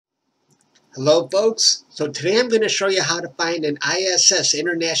Hello folks, so today I'm going to show you how to find an ISS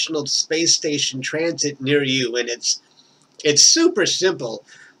International Space Station transit near you, and it's super simple.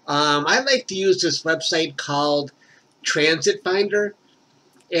 I like to use this website called Transit Finder,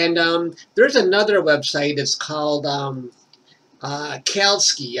 and there's another website. It's called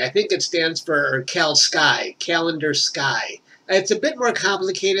CalSky. I think it stands for CalSky, Calendar Sky. It's a bit more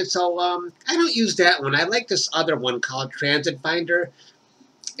complicated, so I don't use that one. I like this other one called Transit Finder.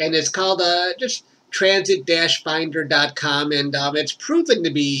 And it's called just transit-finder.com, and it's proven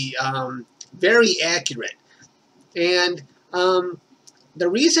to be very accurate. And the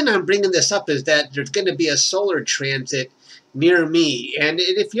reason I'm bringing this up is that there's going to be a solar transit near me. And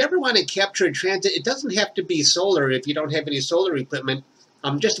if you ever want to capture a transit, it doesn't have to be solar if you don't have any solar equipment.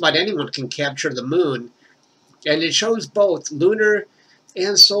 Just about anyone can capture the moon. And it shows both lunar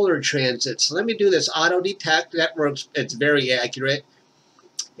and solar transits. So let me do this auto detect. That works. It's very accurate.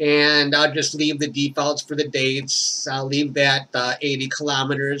 And I'll just leave the defaults for the dates. I'll leave that 80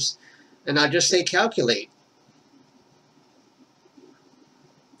 kilometers, and I'll just say calculate.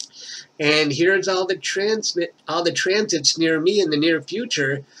 And here's all the transits near me in the near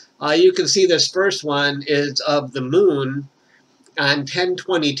future. You can see this first one is of the moon on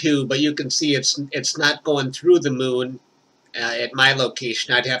 10/22, but you can see it's not going through the moon at my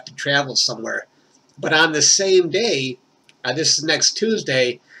location. I'd have to travel somewhere. But on the same day, this is next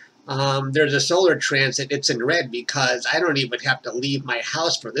Tuesday, there's a solar transit. It's in red because I don't even have to leave my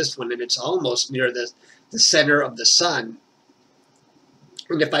house for this one, and it's almost near the center of the sun.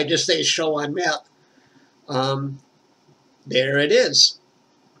 And if I just say show on map, there it is.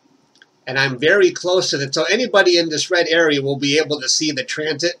 And I'm very close to it. So anybody in this red area will be able to see the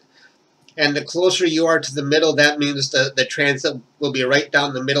transit. And the closer you are to the middle, that means the transit will be right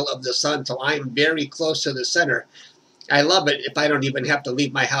down the middle of the sun. So I'm very close to the center. I love it if I don't even have to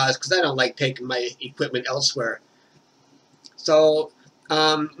leave my house because I don't like taking my equipment elsewhere. So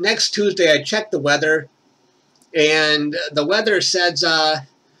next Tuesday I checked the weather, and the weather says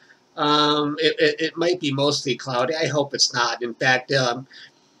it might be mostly cloudy. I hope it's not. In fact,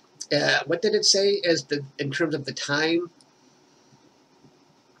 what did it say in terms of the time?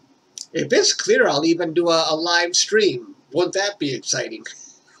 If it's clear, I'll even do a live stream. Won't that be exciting?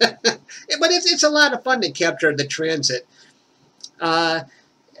 But it's a lot of fun to capture the transit. Let's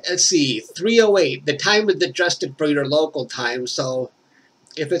see, 3:08. The time is adjusted for your local time, so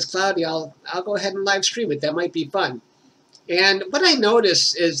if it's cloudy, I'll go ahead and live stream it. That might be fun. And what I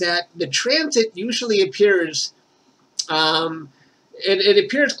notice is that the transit usually appears, it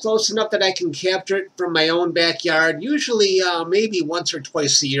appears close enough that I can capture it from my own backyard. Usually, maybe once or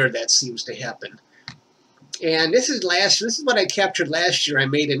twice a year that seems to happen. And this is what I captured last year. I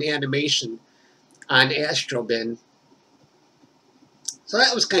made an animation on Astrobin. So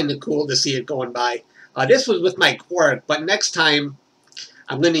that was kind of cool to see it going by. This was with my Quark, but next time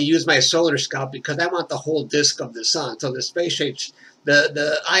I'm going to use my Solar Scout because I want the whole disk of the sun. So the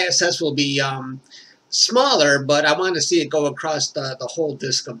the ISS will be smaller, but I want to see it go across the whole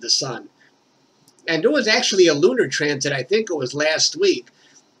disk of the sun. And there was actually a lunar transit, I think it was last week.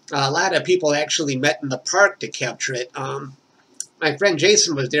 A lot of people actually met in the park to capture it. My friend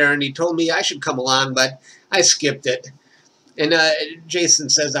Jason was there, and he told me I should come along, but I skipped it. And Jason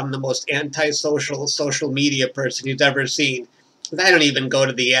says I'm the most antisocial social media person he's ever seen. I don't even go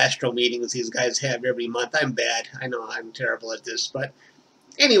to the Astro meetings these guys have every month. I'm bad. I know I'm terrible at this. But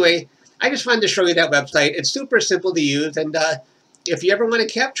anyway, I just wanted to show you that website. It's super simple to use, and if you ever want to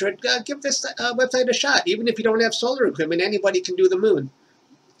capture it, give this website a shot. Even if you don't have solar equipment, anybody can do the moon.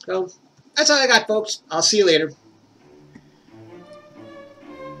 So that's all I got, folks. I'll see you later.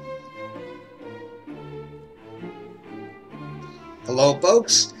 Hello,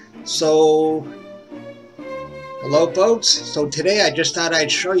 folks. So today I just thought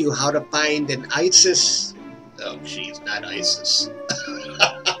I'd show you how to find an ISIS. Oh, geez, not ISIS.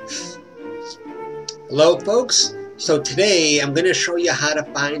 Hello, folks. So today I'm going to show you how to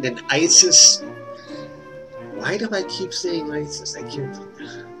find an ISIS. Why do I keep saying ISIS? I can't.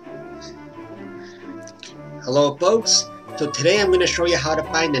 Hello, folks. So today I'm going to show you how to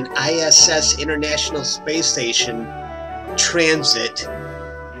find an ISS International Space Station transit.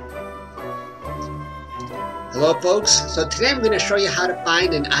 Hello, folks. So today I'm going to show you how to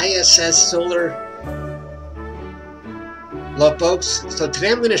find an ISS solar. Hello, folks. So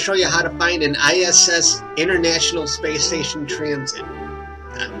today I'm going to show you how to find an ISS International Space Station transit.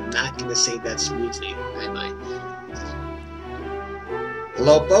 I'm not going to say that smoothly, am I?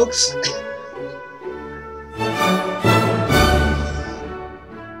 Hello, folks.